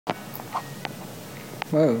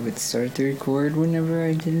Whoa, it started to record whenever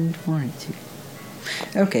I didn't want it to.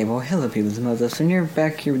 Okay, well, hello people, it's MELTDOWN. You're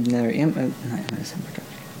back here with another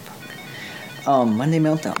Monday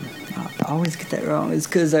Meltdown. I always get that wrong. It's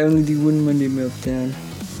because I only do one Monday Meltdown.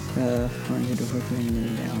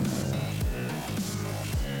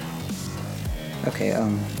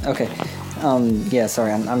 Yeah,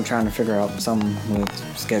 sorry, I'm trying to figure out some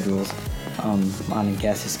with schedules, on a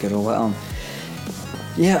Cassie's schedule, but,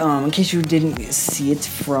 in case you didn't see it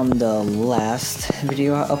from the last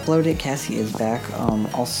video I uploaded, Cassie is back.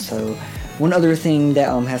 Also, one other thing that,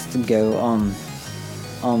 has to go,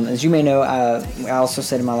 as you may know, I also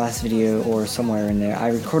said in my last video, or somewhere in there, I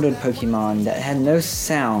recorded Pokemon that had no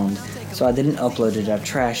sound, so I didn't upload it, I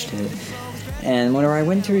trashed it. And whenever I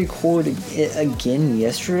went to record it again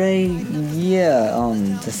yesterday,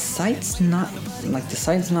 the site's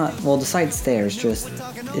there, it's just,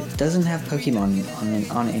 it doesn't have Pokemon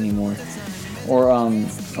on it anymore. Or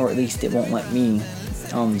at least it won't let me,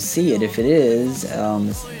 see it. If it is,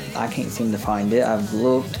 I can't seem to find it. I've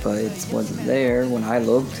looked, but it wasn't there when I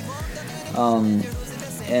looked. And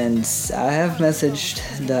I have messaged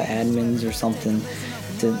the admins or something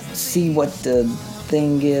to see what the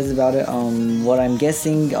thing is about it. What I'm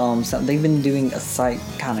guessing, they've been doing a site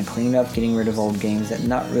kind of cleanup, getting rid of old games that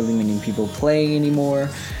not really many people play anymore,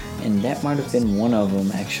 and that might have been one of them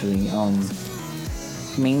actually. I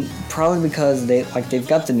mean, probably because they've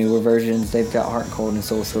got the newer versions, they've got Heart Gold and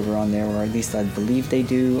Soul Silver on there, or at least I believe they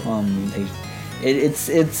do.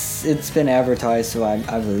 It's been advertised, so I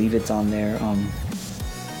believe it's on there.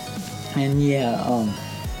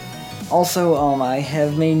 Also, I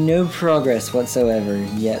have made no progress whatsoever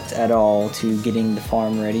yet at all to getting the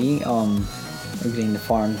farm ready, or getting the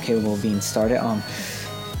farm capable of being started.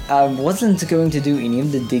 I wasn't going to do any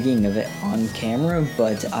of the digging of it on camera,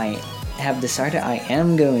 but I have decided I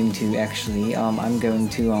am going to actually. I'm going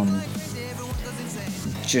to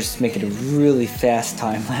just make it a really fast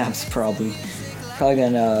time lapse, probably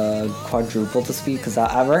gonna quadruple the speed, because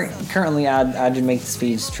currently I did make the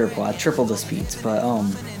speeds triple. I tripled the speeds, but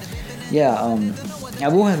I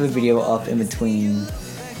will have a video up in between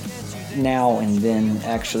now and then,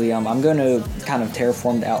 actually. I'm going to kind of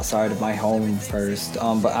terraform the outside of my home first,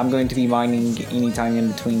 but I'm going to be mining anytime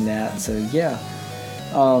in between that, so yeah.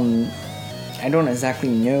 I don't exactly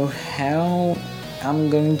know how I'm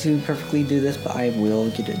going to perfectly do this, but I will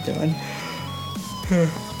get it done.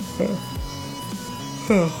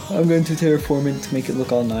 I'm going to terraform it to make it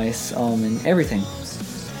look all nice, and everything.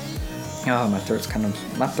 Oh, my throat's starting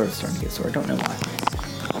to get sore, I don't know why.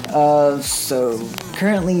 So,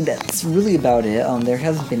 currently, that's really about it. There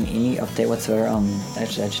hasn't been any update whatsoever.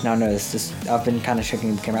 Actually, I just now noticed this. I've been kind of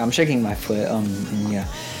shaking the camera. I'm shaking my foot, and yeah.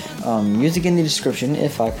 Music in the description,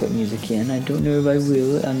 if I put music in. I don't know if I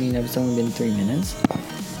will. I mean, it's only been 3 minutes.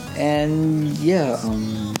 And, yeah,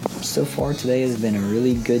 so far today has been a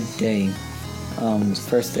really good day.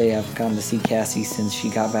 First day I've gotten to see Cassie since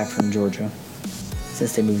she got back from Georgia.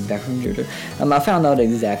 Since they moved back from Georgia. I found out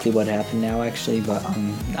exactly what happened now, actually, but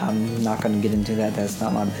I'm not going to get into that. That's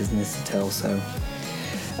not my business to tell, so.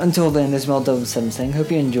 Until then, this is MELTDOWN saying, hope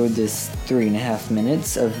you enjoyed this 3.5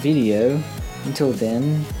 minutes of video. Until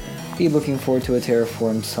then, be looking forward to a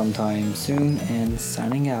terraform sometime soon, and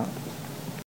signing out.